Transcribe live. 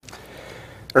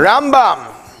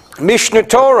Rambam, Mishnah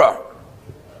Torah,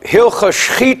 Hilchah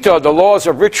Shechitah, the laws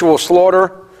of ritual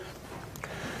slaughter,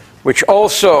 which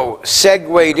also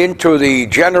segued into the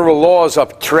general laws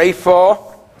of Treifa.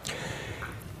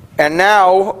 And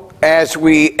now, as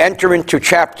we enter into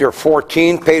chapter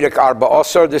 14, Perek Arba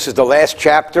Asar, this is the last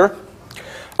chapter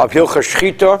of Hilchah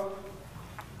Shechitah.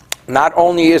 Not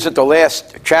only is it the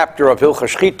last chapter of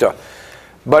Hilchah Shechitah,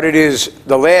 but it is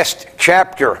the last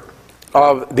chapter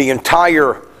of the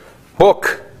entire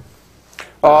book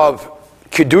of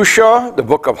Kedusha, the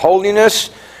book of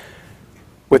holiness.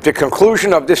 With the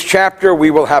conclusion of this chapter,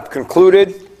 we will have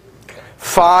concluded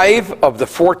 5 of the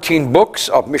 14 books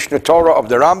of Mishnah Torah of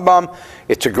the Rambam.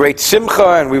 It's a great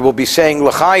simcha, and we will be saying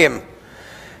L'chaim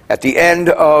at the end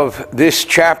of this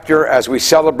chapter as we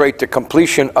celebrate the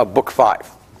completion of book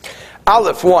 5.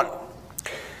 Aleph 1.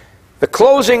 The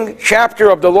closing chapter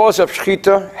of the laws of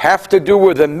Shechitah have to do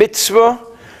with a mitzvah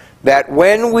that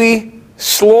when we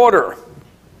slaughter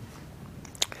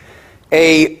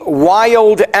a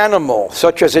wild animal,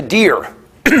 such as a deer,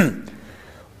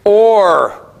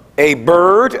 or a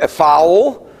bird, a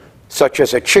fowl, such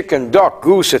as a chicken, duck,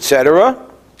 goose, etc.,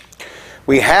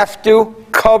 we have to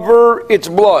cover its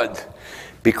blood,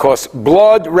 because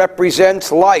blood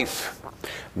represents life.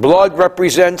 Blood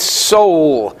represents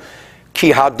soul.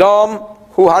 Ki hadam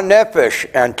hu hanefesh.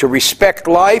 And to respect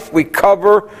life, we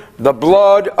cover the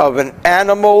blood of an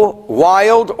animal,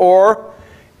 wild or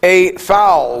a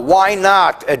fowl. Why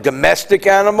not a domestic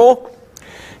animal?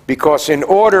 Because in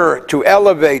order to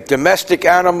elevate domestic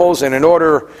animals and in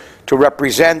order to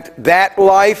represent that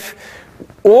life,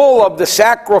 all of the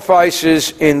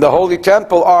sacrifices in the Holy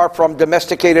Temple are from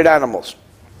domesticated animals.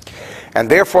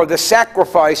 And therefore the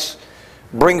sacrifice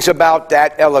brings about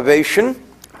that elevation.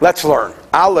 Let's learn.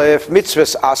 Aleph,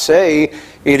 mitzvahs aseh,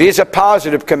 it is a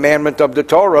positive commandment of the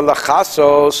Torah,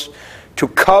 lachasos, to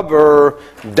cover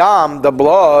dam, the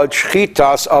blood,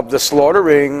 shchitas, of the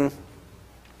slaughtering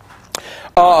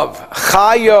of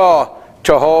chaya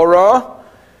tahora,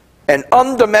 an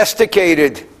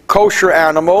undomesticated kosher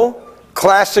animal.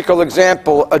 Classical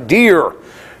example, a deer,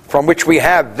 from which we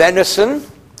have venison,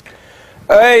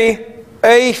 a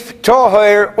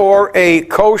toher, or a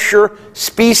kosher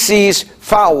species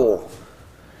fowl.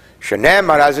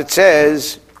 Shenemar, as it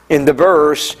says in the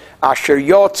verse, asher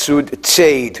yotzud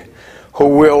tzeid, who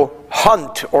will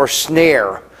hunt or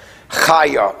snare.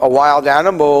 Chaya, a wild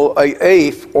animal, a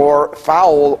eif, or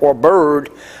fowl, or bird,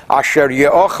 asher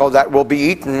ye'ochel, that will be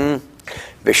eaten.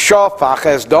 V'shafach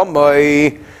es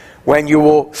damai, when you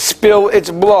will spill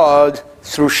its blood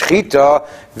through shechita.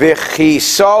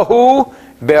 V'chisahu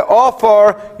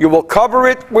be'ofar, you will cover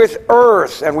it with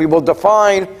earth. And we will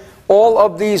define all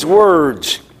of these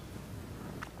words.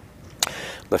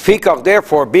 Lefikach,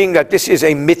 therefore, being that this is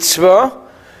a mitzvah,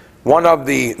 one of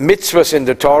the mitzvahs in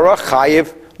the Torah,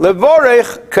 chayiv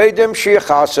levorech kedem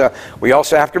shiachasa. We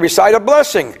also have to recite a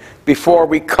blessing before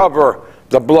we cover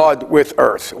the blood with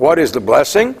earth. What is the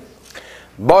blessing?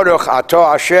 Baruch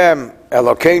atah Hashem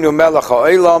Elokeinu melech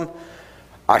ha'olam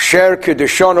asher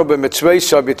kedushanu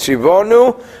b'mitzvaysa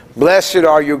b'tzivonu. Blessed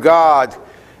are you, God,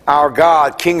 our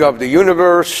God, King of the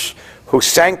universe, who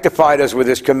sanctified us with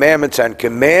his commandments and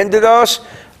commanded us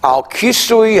al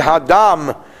kisui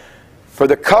hadam, for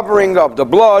the covering of the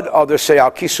blood. Others say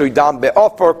al kisui dam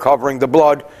be'ofer, covering the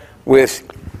blood with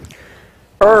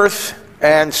earth,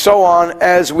 and so on,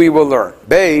 as we will learn.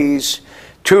 Beis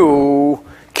 2.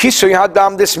 Kisui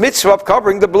hadam, this mitzvah of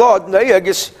covering the blood,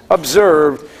 is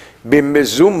observed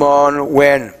b'mizuman,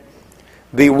 when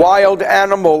the wild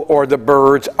animal or the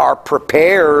birds are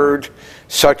prepared,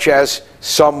 such as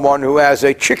someone who has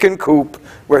a chicken coop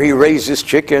where he raises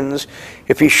chickens.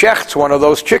 If he shechts one of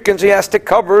those chickens, he has to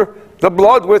cover the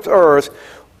blood with earth.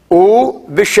 U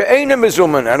v'she'ena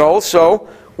mizuman, and also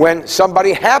when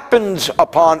somebody happens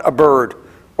upon a bird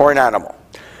or an animal.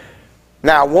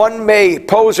 Now, one may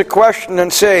pose a question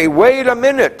and say, wait a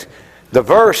minute, the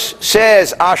verse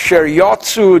says, asher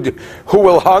yotzud, who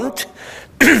will hunt.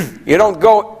 You don't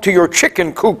go to your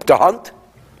chicken coop to hunt.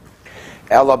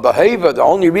 Ela beheva, the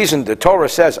only reason the Torah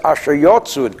says, asher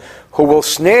yotzud, who will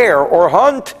snare or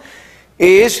hunt,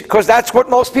 is because that's what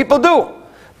most people do.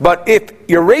 But if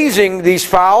you're raising these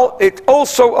fowl, it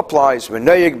also applies.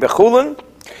 V'neyeg bechulin,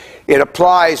 it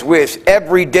applies with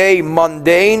everyday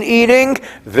mundane eating.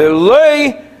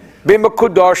 V'lei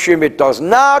b'mekudashim, it does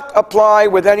not apply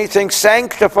with anything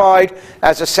sanctified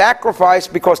as a sacrifice,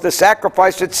 because the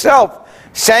sacrifice itself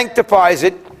sanctifies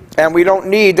it, and we don't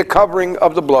need the covering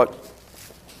of the blood.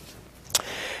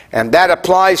 And that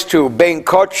applies to ben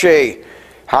koche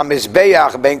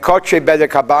hamizbeach, ben koche bedek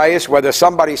habayis, whether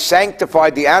somebody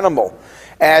sanctified the animal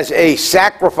as a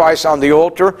sacrifice on the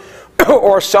altar,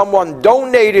 or someone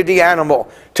donated the animal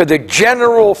to the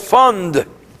general fund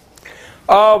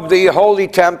of the Holy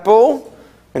Temple.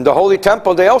 In the Holy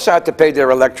Temple, they also had to pay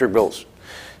their electric bills.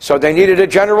 So they needed a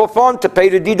general fund to pay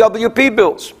the DWP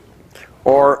bills,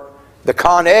 or the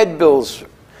Con Ed bills.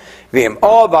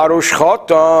 What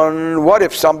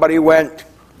if somebody went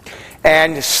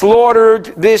and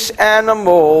slaughtered this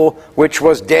animal which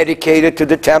was dedicated to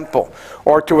the temple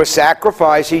or to a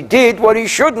sacrifice? He did what he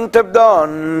shouldn't have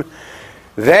done.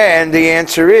 Then the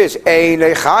answer is, he's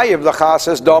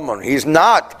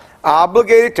not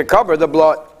obligated to cover the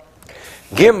blood.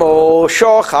 Gimel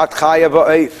shochat chayav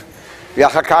ha'eif.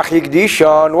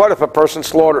 What if a person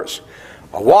slaughters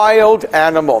a wild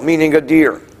animal, meaning a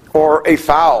deer, or a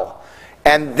fowl,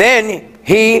 and then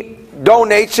he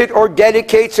donates it, or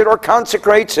dedicates it, or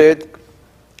consecrates it?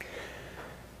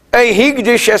 A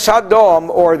higdish es hadom,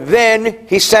 or then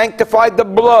he sanctified the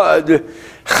blood.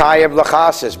 Chayav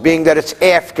l'chases, being that it's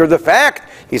after the fact,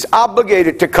 he's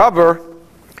obligated to cover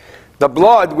the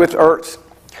blood with earth.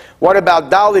 What about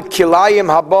dalit kilayim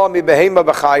haba mi behema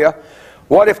b'chaya?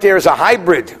 What if there's a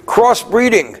hybrid,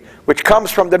 crossbreeding, which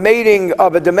comes from the mating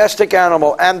of a domestic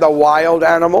animal and a wild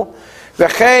animal?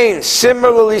 V'chein,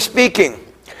 similarly speaking,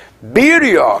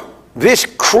 birya, this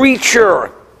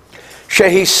creature,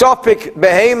 shehi sofik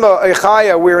behema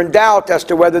echaya, we're in doubt as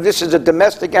to whether this is a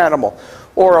domestic animal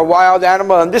or a wild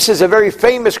animal. And this is a very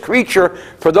famous creature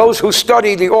for those who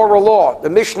study the oral law, the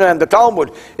Mishnah and the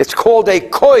Talmud. It's called a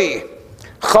koi.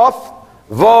 Chaf,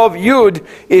 vav, yud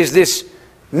is this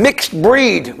mixed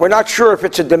breed. We're not sure if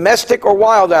it's a domestic or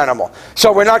wild animal.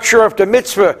 So we're not sure if the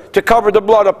mitzvah to cover the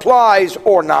blood applies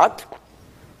or not.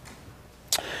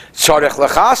 Tzarech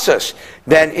lechasas.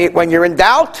 Then when you're in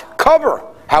doubt, cover.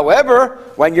 However,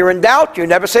 when you're in doubt, you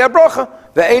never say a bracha.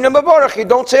 Ve'eina mevarach, you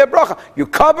don't say a bracha. You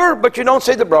cover, but you don't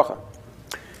say the bracha,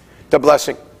 the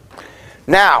blessing.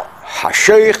 Now,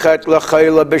 hashechet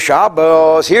lechayla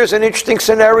b'Shabbos. Here's an interesting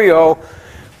scenario.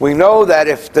 We know that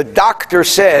if the doctor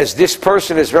says this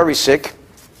person is very sick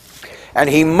and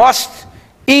he must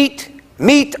eat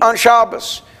meat on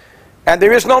Shabbos, and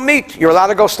there is no meat, you're allowed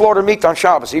to go slaughter meat on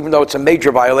Shabbos, even though it's a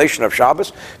major violation of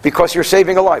Shabbos, because you're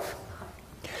saving a life.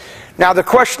 Now the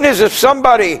question is, if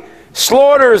somebody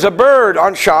slaughters a bird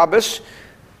on Shabbos,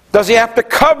 does he have to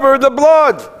cover the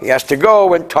blood? He has to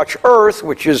go and touch earth,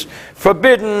 which is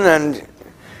forbidden, and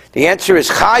the answer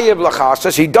is chayiv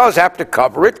l'chasas. He does have to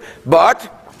cover it, but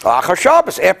Achar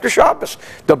Shabbos, after Shabbos.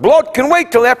 The blood can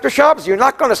wait till after Shabbos. You're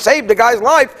not going to save the guy's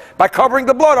life by covering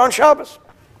the blood on Shabbos,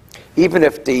 even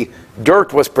if the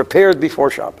dirt was prepared before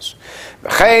Shabbos.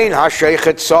 V'chein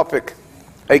hashechet sofik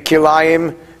a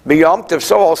kilayim b'Yom Tov.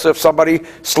 So also if somebody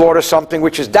slaughters something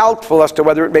which is doubtful as to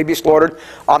whether it may be slaughtered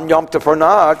on Yom Tov or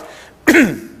not,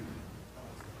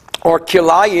 or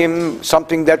kilayim,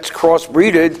 something that's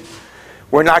crossbreeded,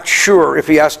 we're not sure if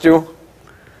he has to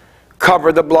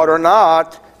cover the blood or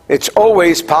not. It's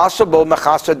always possible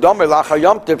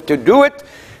to do it,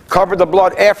 cover the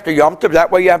blood after Yom Tov.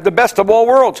 That way you have the best of all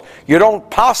worlds. You don't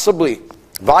possibly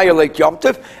violate Yom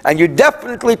Tov, and you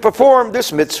definitely perform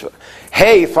this mitzvah.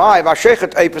 Hey, 5.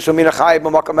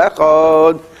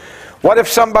 What if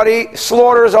somebody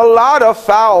slaughters a lot of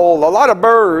fowl, a lot of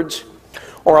birds,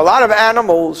 or a lot of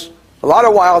animals, a lot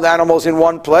of wild animals in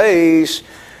one place?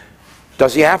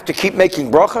 Does he have to keep making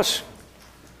brachas?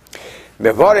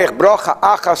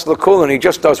 And he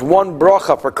just does one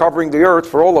bracha for covering the earth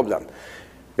for all of them.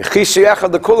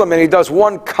 And he does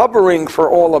one covering for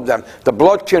all of them. The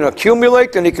blood can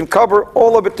accumulate and he can cover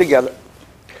all of it together.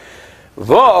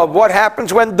 What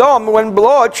happens when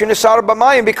blood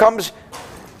becomes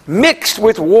mixed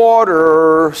with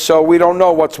water? So we don't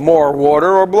know what's more,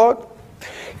 water or blood.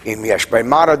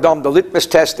 The litmus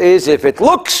test is if it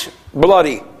looks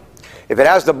bloody, if it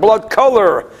has the blood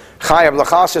color, chayav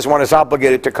l'chasas, one is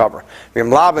obligated to cover.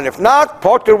 If not,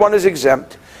 potter, one is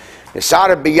exempt.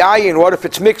 What if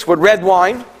it's mixed with red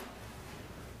wine,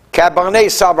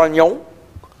 Cabernet Sauvignon,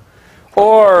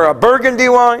 or a Burgundy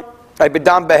wine,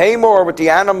 or with the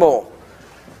animal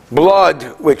blood,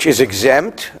 which is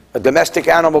exempt? A domestic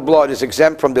animal blood is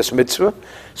exempt from this mitzvah.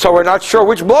 So we're not sure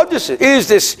which blood this is. Is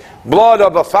this blood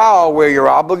of a fowl where you're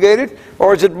obligated,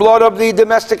 or is it blood of the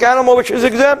domestic animal which is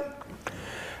exempt?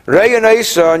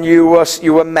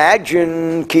 You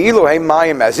imagine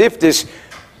as if this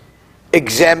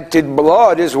exempted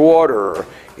blood is water.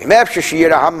 If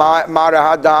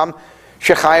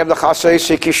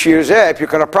you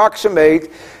can approximate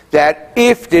that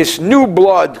if this new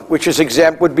blood, which is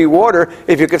exempt, would be water,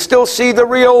 if you can still see the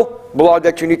real blood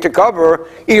that you need to cover.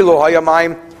 Ilu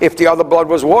hayamayim, if the other blood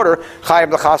was water,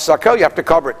 chayav l'chas sakel, you have to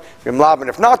cover it.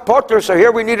 If not, potter, so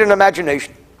here we need an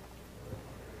imagination.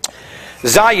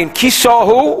 Zayin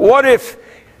kisahu, what if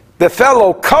the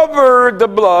fellow covered the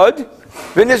blood,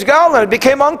 v'nizgal, and it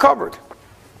became uncovered?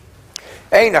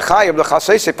 He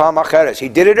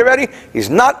did it already, he's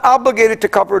not obligated to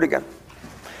cover it again.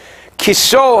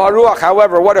 Kiso haruach,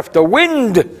 however, what if the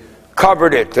wind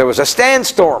covered it? There was a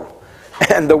sandstorm,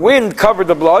 and the wind covered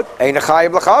the blood.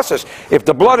 If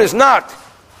the blood is not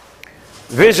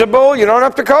visible, you don't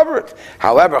have to cover it.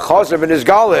 However,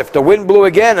 if the wind blew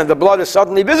again and the blood is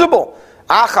suddenly visible,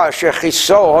 after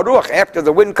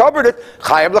the wind covered it,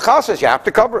 you have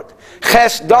to cover it.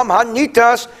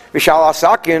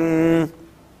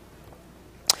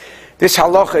 This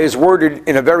halacha is worded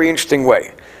in a very interesting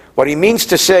way. What he means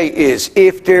to say is,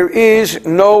 if there is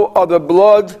no other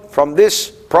blood from this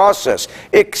process,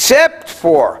 except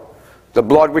for the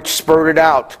blood which spurted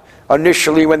out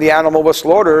initially when the animal was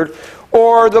slaughtered,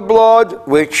 or the blood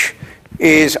which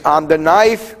is on the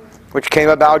knife, which came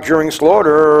about during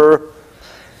slaughter,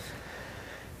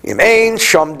 if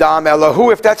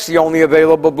that's the only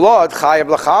available blood, he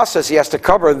has to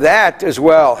cover that as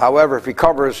well. However, if he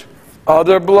covers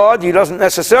other blood, he doesn't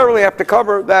necessarily have to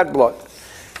cover that blood.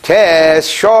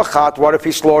 What if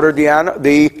he slaughtered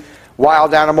the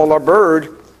wild animal or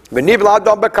bird, and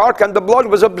the blood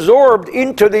was absorbed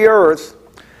into the earth?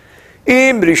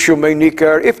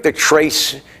 If the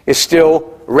trace is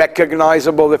still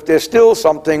recognizable, if there's still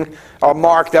something, a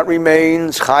mark that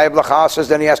remains,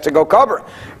 then he has to go cover.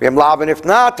 If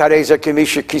not,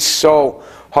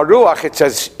 it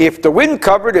says, if the wind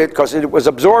covered it, because it was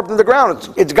absorbed in the ground,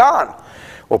 it's gone.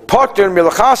 Well, Potter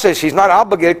Milachah says he's not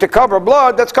obligated to cover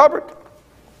blood that's covered.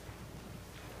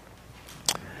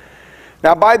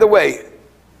 Now, by the way,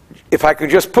 if I could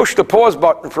just push the pause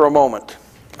button for a moment,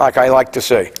 like I like to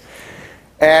say,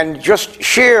 and just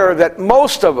share that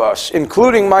most of us,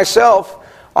 including myself,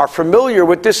 are familiar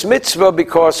with this mitzvah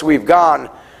because we've gone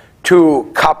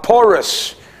to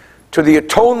Kaporis, to the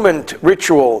atonement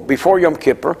ritual before Yom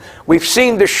Kippur. We've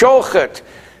seen the shochet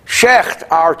shecht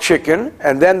our chicken,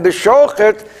 and then the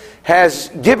shochet has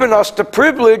given us the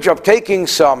privilege of taking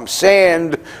some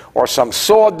sand or some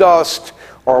sawdust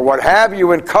or what have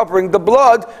you and covering the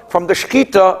blood from the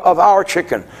shechitah of our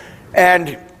chicken.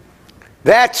 And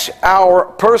that's our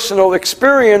personal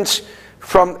experience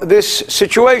from this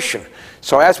situation.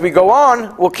 So as we go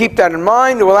on, we'll keep that in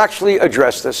mind and we'll actually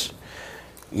address this.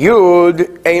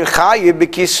 Yud ein chayiv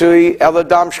b'kisui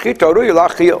eladam shechita ru'y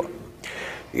lachil.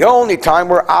 The only time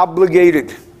we're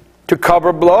obligated to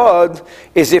cover blood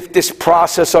is if this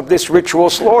process of this ritual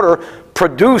slaughter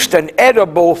produced an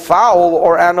edible fowl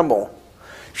or animal.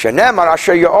 Shenemar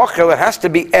asher ya'ochel, it has to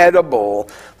be edible.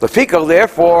 Lefikach,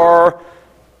 therefore,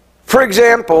 for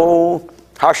example,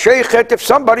 hashechet, if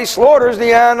somebody slaughters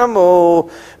the animal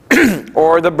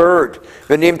or the bird,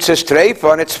 v'nimtzes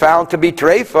treifa, and it's found to be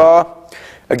treifa.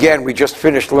 Again, we just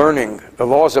finished learning the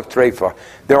laws of treifa.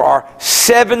 There are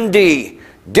 70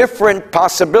 different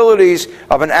possibilities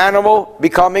of an animal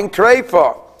becoming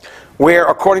treifa, where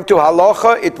according to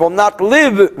halacha it will not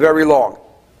live very long,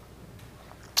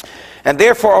 and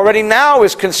therefore already now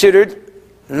is considered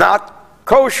not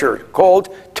kosher,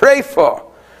 called treifa.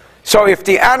 So if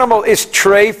the animal is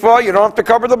treifa, you don't have to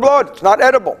cover the blood, it's not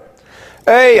edible.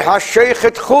 Another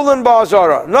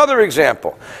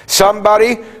example,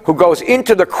 somebody who goes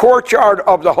into the courtyard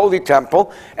of the Holy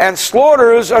Temple and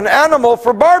slaughters an animal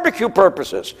for barbecue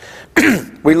purposes.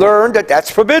 We learned that that's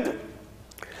forbidden.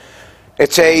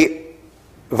 It's a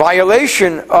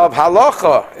violation of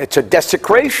halacha, it's a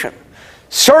desecration.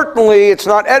 Certainly it's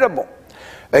not edible.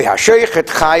 Or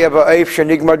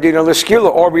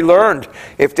we learned,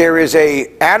 if there is an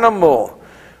animal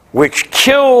which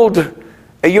killed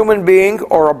a human being,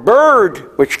 or a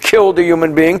bird which killed a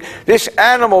human being, this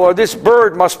animal or this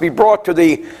bird must be brought to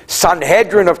the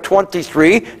Sanhedrin of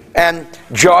 23 and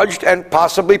judged and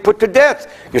possibly put to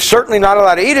death. You're certainly not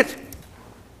allowed to eat it.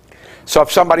 So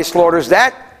if somebody slaughters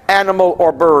that animal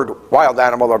or bird, wild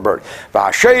animal or bird,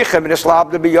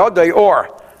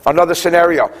 or another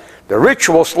scenario, the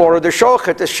ritual slaughter, the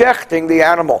shochet, is shechting the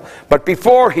animal, but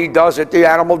before he does it, the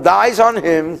animal dies on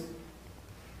him.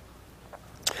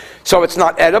 So it's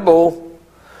not edible.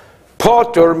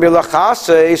 Potter milachah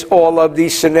says all of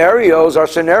these scenarios are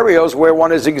scenarios where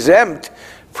one is exempt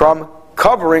from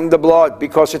covering the blood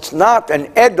because it's not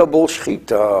an edible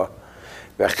shechitah.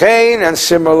 And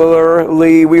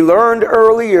similarly, we learned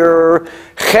earlier,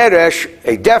 cheresh,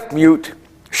 a deaf mute,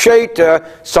 sheita,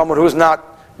 someone who's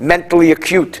not mentally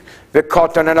acute,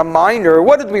 v'katan, and a minor.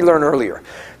 What did we learn earlier?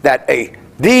 That a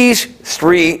These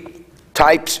three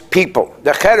types people,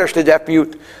 the cheresh, the deaf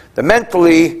mute, the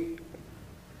mentally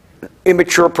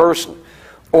immature person,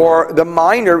 or the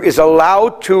minor, is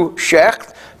allowed to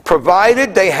shecht,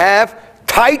 provided they have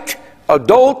tight,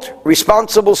 adult,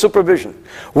 responsible supervision.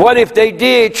 What if they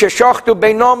did sheshachtu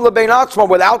beinom lebein atzmam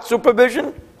without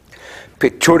supervision?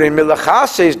 Piturin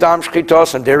milachas dam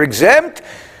shchitos, and they're exempt.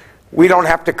 We don't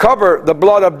have to cover the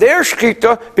blood of their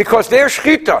shechitah because their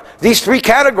shechitah, these three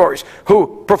categories,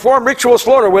 who perform ritual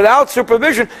slaughter without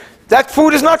supervision, that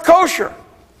food is not kosher.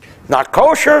 Not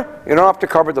kosher, you don't have to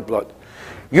cover the blood.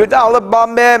 Now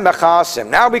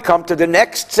we come to the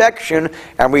next section,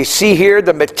 and we see here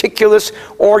the meticulous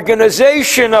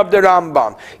organization of the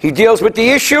Rambam. He deals with the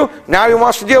issue, now he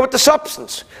wants to deal with the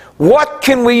substance. What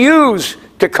can we use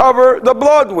to cover the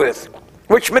blood with?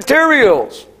 Which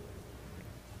materials?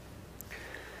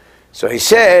 So he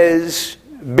says,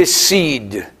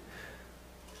 beseed,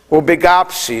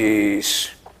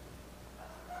 ubegapsis,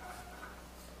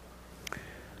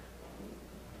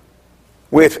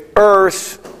 with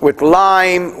earth, with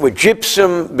lime, with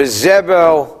gypsum,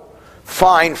 bezevel,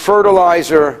 fine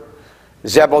fertilizer,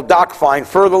 zebel dak, fine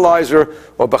fertilizer,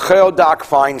 or bechel dak,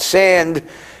 fine sand,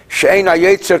 she'ena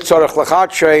yetzer tzorech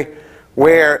lechatche,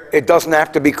 where it doesn't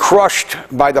have to be crushed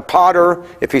by the potter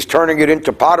if he's turning it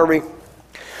into pottery.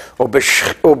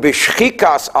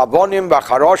 Ubishchikas avonim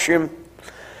v'charoshim,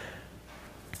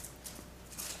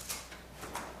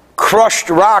 crushed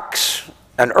rocks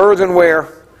and earthenware.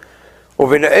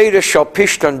 Uvine'edes shal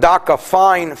pishtan daka,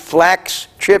 fine flax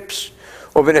chips.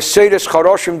 Uvine'sedes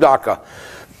charoshim daka,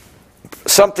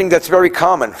 something that's very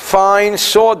common, fine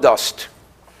sawdust.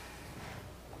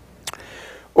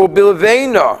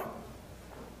 Ubilvena,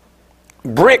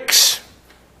 bricks,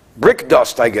 brick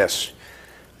dust, I guess.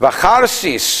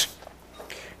 Vacharsis,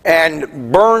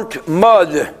 and burnt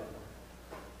mud.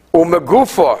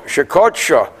 Umegufa,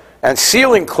 shekotsha, and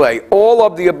ceiling clay. All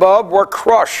of the above were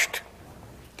crushed.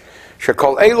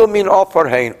 Shekol elu min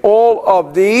ofarhein. All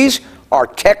of these are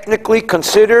technically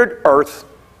considered earth.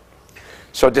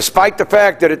 So despite the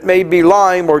fact that it may be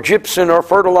lime or gypsum or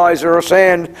fertilizer or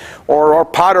sand or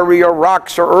pottery or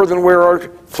rocks or earthenware or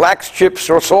flax chips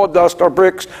or sawdust or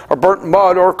bricks or burnt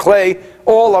mud or clay,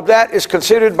 all of that is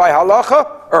considered by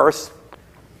halacha earth,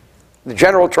 the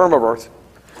general term of earth.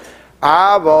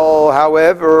 Aval,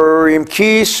 however, im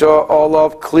kisa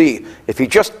olav kli. If he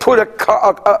just put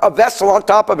a vessel on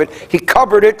top of it, he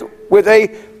covered it with a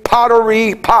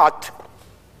pottery pot.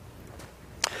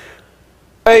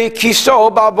 A kiso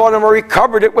babonim, or he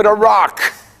covered it with a rock.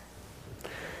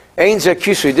 Ein ze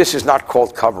kisui, this is not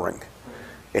called covering.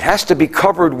 It has to be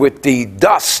covered with the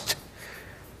dust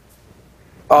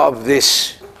of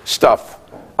this stuff,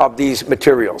 of these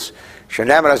materials.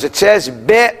 Shenaman, as it says,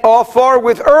 be'ofar,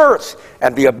 with earth,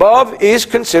 and the above is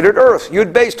considered earth.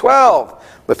 Yud base 12.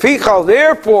 Lefichal,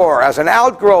 therefore, as an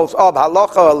outgrowth of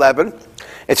halacha 11,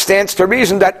 it stands to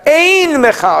reason that ein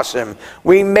mechasim,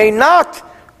 we may not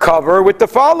cover with the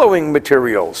following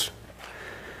materials: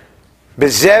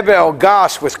 bezevel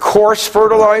gas, with coarse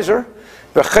fertilizer;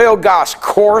 bechel gas,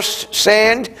 coarse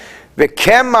sand;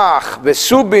 bekemach,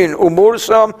 besubin,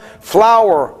 umursam,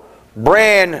 flour,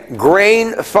 bran,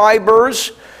 grain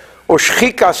fibers; or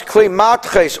shchikas kli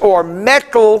matches, or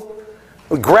metal,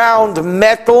 ground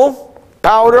metal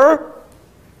powder.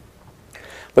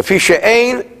 Lefisha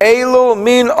ein elu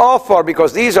min ofar,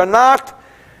 because these are not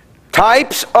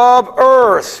types of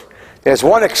earth. There's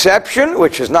one exception,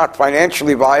 which is not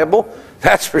financially viable,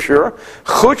 that's for sure.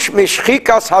 Chuch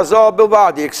mishchikas hazah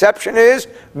bilvad. The exception is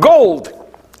gold.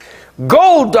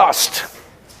 Gold dust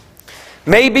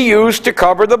may be used to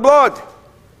cover the blood.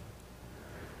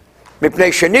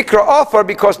 Mipnei shenikra ofar,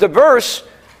 because the verse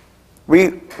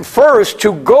refers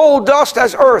to gold dust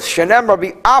as earth. Shenemar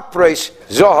bi apres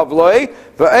zohav loy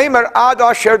ve'emer ad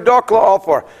asher dokla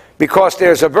ofar. Because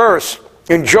there's a verse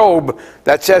in Job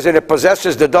that says that it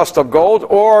possesses the dust of gold,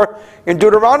 or in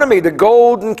Deuteronomy, the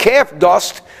golden calf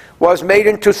dust was made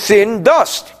into thin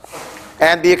dust.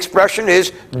 And the expression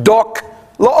is dok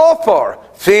la'ofar,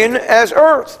 thin as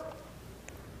earth.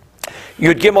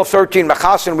 Yud Gimel 13,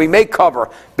 Mechasin, we may cover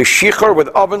b'shichar, with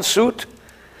oven soot.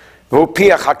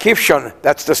 V'upiach hakifshon,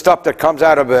 that's the stuff that comes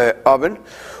out of an oven.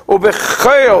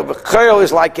 U'b'chayel, b'chayel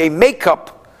is like a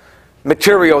makeup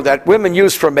material that women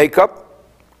use for makeup.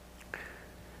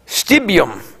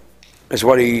 Stibium is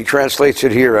what he translates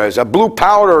it here as, a blue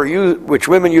powder which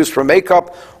women use for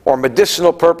makeup or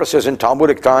medicinal purposes in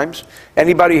Talmudic times.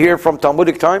 Anybody here from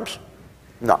Talmudic times?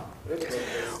 No.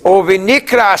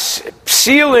 Ovinikras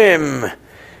psilim,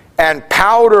 and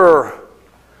powder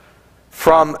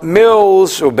from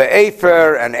mills,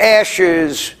 ube'efer, and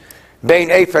ashes,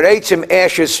 Bein efer eitzim,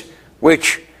 ashes,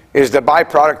 which is the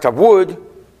byproduct of wood.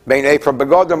 Bein efer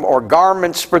begodim, or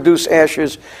garments produce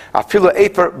ashes. Afila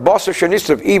efer basar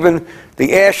shenislav, even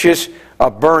the ashes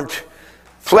of burnt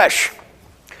flesh.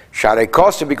 Sharei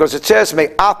kosa, because it says, me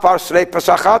afar srei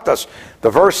pasachatas. The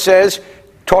verse says,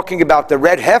 talking about the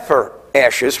red heifer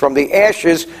ashes, from the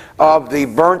ashes of the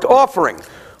burnt offering.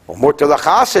 And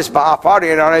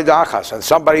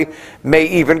somebody may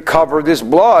even cover this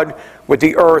blood with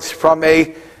the earth from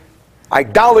a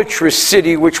idolatrous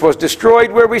city which was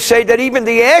destroyed, where we say that even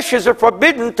the ashes are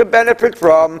forbidden to benefit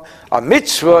from. A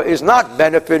mitzvah is not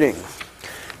benefiting.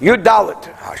 Yudalit,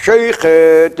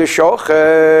 Shechitah, the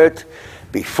shochet,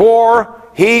 before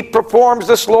he performs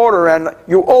the slaughter, and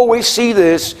you always see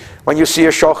this when you see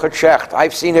a shochet shecht.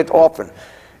 I've seen it often.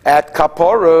 At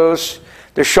Kaporos,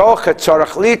 the shochet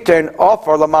tzarech liten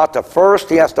offer lamata. First,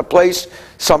 he has to place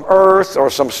some earth or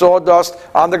some sawdust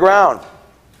on the ground,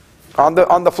 on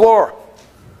the floor.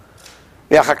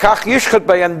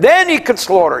 And then he can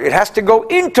slaughter. It has to go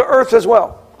into earth as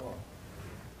well.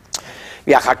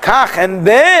 And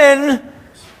then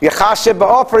he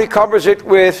covers it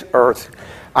with earth.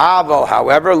 Aval,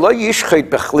 however, lo yishchit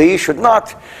bechli, should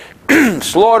not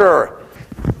slaughter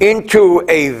into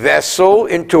a vessel,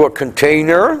 into a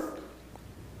container,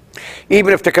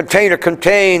 even if the container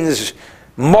contains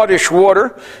muddish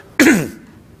water.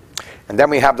 And then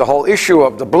we have the whole issue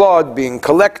of the blood being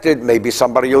collected. Maybe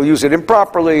somebody will use it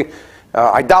improperly,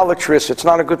 idolatrous. It's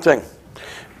not a good thing.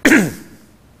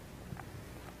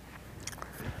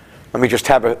 Let me just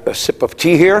have a sip of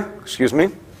tea here. Excuse me.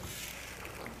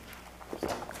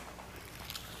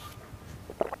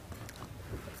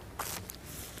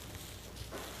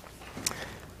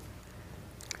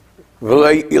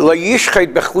 It's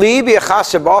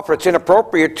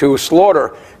inappropriate to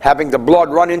slaughter having the blood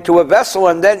run into a vessel,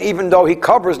 and then even though he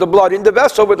covers the blood in the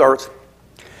vessel with earth.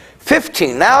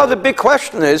 15. Now the big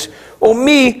question is,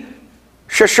 Umi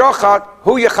sheshochat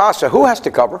hu yechasa, who has to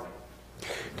cover?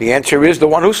 The answer is the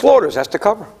one who slaughters has to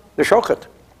cover, the shochet.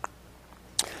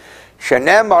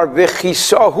 Shenemar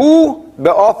v'chisahu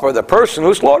be'ofer, the person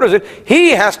who slaughters it, he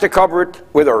has to cover it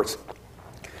with earth.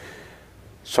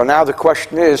 So now the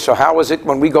question is, so how is it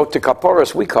when we go to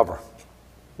Kaporos, we cover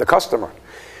the customer?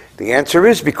 The answer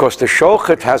is because the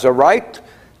shochet has a right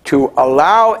to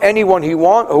allow anyone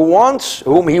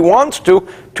whom he wants to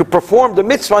perform the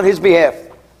mitzvah on his behalf.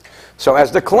 So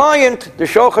as the client, the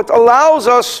shochet allows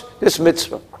us this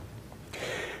mitzvah.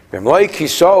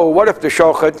 So what if the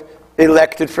shochet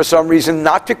elected for some reason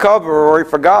not to cover, or he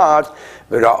forgot,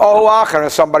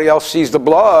 and somebody else sees the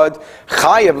blood,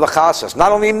 chayev l'chasas.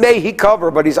 Not only may he cover,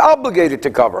 but he's obligated to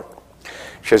cover.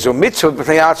 Shezu mitzvah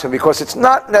b'nei, because it's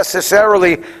not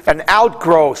necessarily an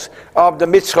outgrowth of the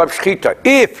mitzvah of Shechitah.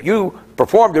 If you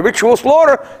perform the ritual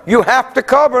slaughter, you have to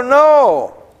cover.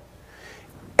 No.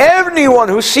 Anyone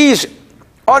who sees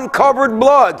uncovered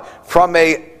blood from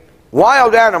a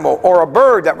wild animal or a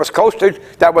bird that was shechted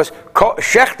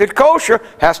kosher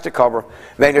has to cover.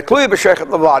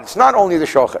 It's not only the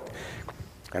shochet.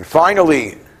 And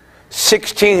finally,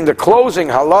 16, the closing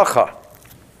halacha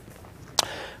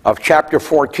of chapter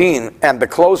 14 and the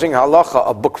closing halacha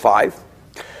of book 5.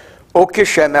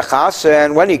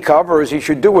 And when he covers, he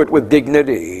should do it with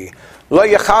dignity.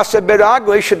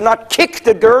 He should not kick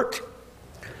the dirt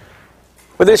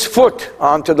with his foot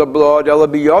onto the blood.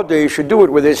 He should do it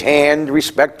with his hand,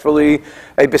 respectfully,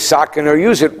 a besakin, or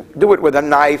do it with a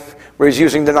knife, where he's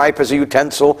using the knife as a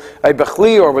utensil, a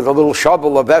bechli, or with a little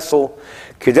shovel, a vessel.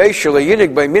 By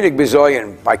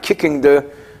kicking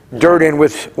the dirt in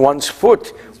with one's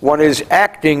foot, one is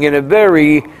acting in a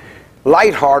very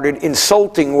lighthearted,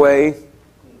 insulting way.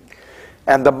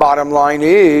 And the bottom line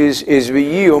is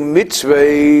v'yiyu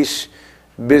mitzvahs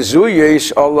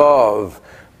bezuyes alav.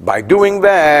 By doing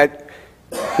that,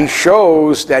 he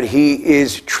shows that he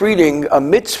is treating a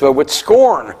mitzvah with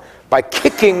scorn by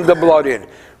kicking the blood in.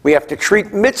 We have to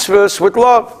treat mitzvahs with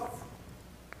love.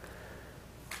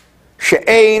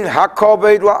 She'ein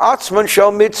hakoved la'atzman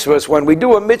shel mitzvahs. When we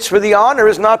do a mitzvah, the honor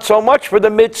is not so much for the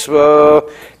mitzvah.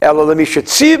 Ela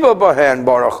lemishetziva bahen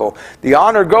baruch. The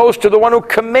honor goes to the one who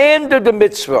commanded the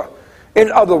mitzvah.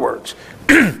 In other words,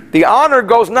 the honor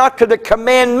goes not to the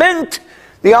commandment.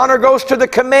 The honor goes to the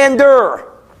commander,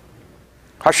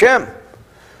 Hashem.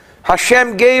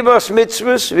 Hashem gave us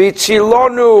mitzvahs,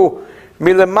 v'tzilonu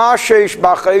milemashesh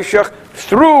b'cheshach.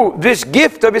 Through this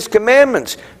gift of His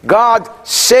commandments, God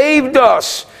saved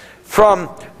us from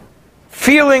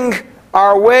feeling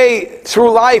our way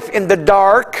through life in the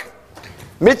dark.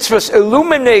 Mitzvahs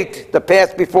illuminate the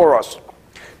path before us.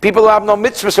 People who have no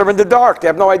mitzvahs are in the dark. They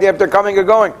have no idea if they're coming or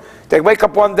going. They wake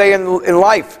up one day in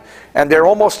life, and they're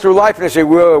almost through life, and they say,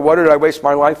 whoa, what did I waste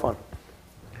my life on?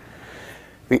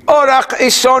 V'orach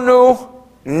isonu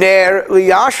ner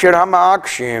liyasher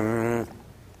hama'akshim.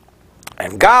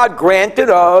 And God granted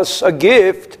us a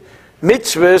gift.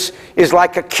 Mitzvahs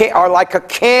are like a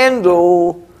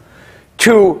candle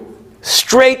to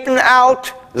straighten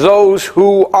out those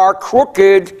who are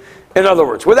crooked. In other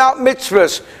words, without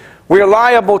mitzvahs, we are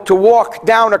liable to walk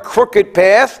down a crooked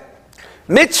path.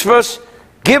 Mitzvahs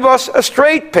give us a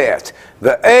straight path.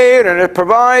 The aid, and it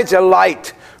provides a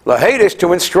light. Lahedis,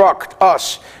 to instruct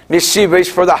us. Nisives,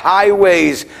 for the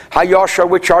highways. Hayosha,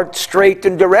 which are straight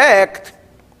and direct.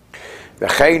 And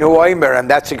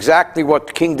that's exactly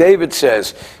what King David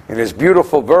says in his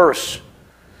beautiful verse,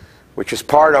 which is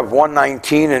part of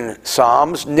 119 in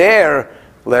Psalms. Ner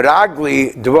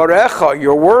leragli dvarecha,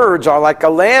 your words are like a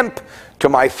lamp to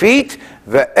my feet,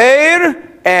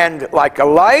 ve'er, and like a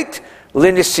light,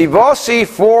 linisivasi,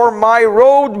 for my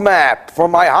roadmap, for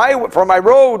my highway, for my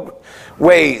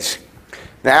roadways.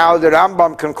 Now the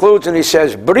Rambam concludes and he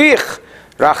says, Brich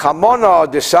Rachamona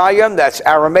Desayim, that's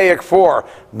Aramaic for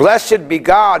blessed be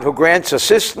God who grants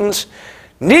assistance.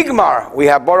 Nigmar, we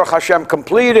have Baruch Hashem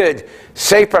completed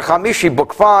Sefer Chamishi,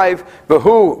 book 5,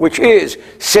 Behu, which is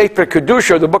Sefer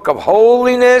Kedusha, the book of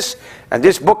holiness. And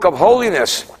this book of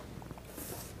holiness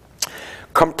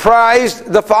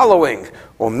comprised the following: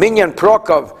 Minyan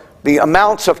Prokov, the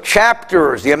amount of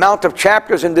chapters in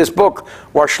this book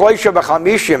were Shloisha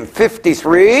v'Chamishim,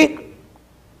 53.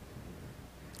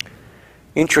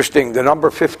 Interesting, the number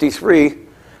 53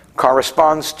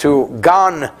 corresponds to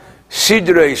Gan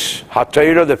Sidres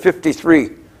HaTorah, the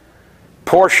 53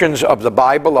 portions of the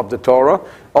Bible, of the Torah,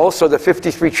 also the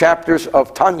 53 chapters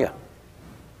of Tanya,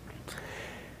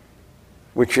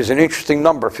 which is an interesting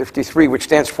number, 53, which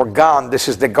stands for Gan. This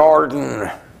is the garden.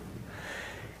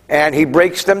 And he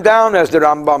breaks them down as the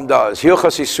Rambam does.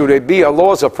 Hilchas Isurei Bia,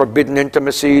 laws of forbidden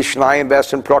intimacy, Shnayim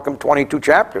Ves and Prokim, 22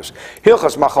 chapters.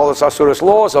 Hilchas Machalas Asuras,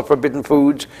 laws of forbidden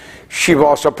foods,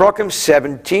 Shivas Prokim,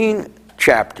 17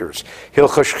 chapters.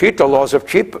 Hilchas Shechitah, laws of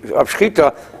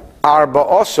Shechitah, Arba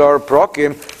Osar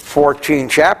Prokim, 14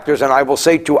 chapters. And I will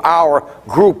say to our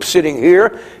group sitting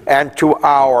here and to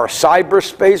our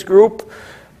cyberspace group,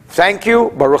 thank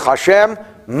you, Baruch Hashem,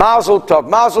 Mazel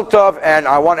Tov, and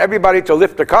I want everybody to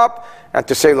lift a cup and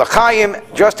to say L'chaim,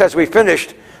 just as we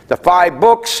finished the 5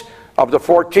 books of the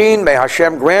 14. May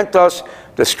Hashem grant us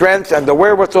the strength and the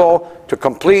wherewithal to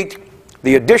complete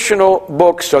the additional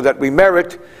books so that we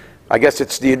merit, I guess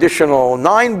it's the additional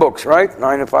 9 books, right?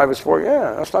 9 and 5 is 4,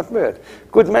 yeah, that's not bad.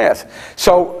 Good math.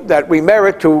 So that we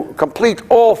merit to complete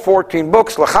all 14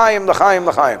 books. L'chaim, L'chaim,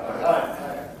 L'chaim.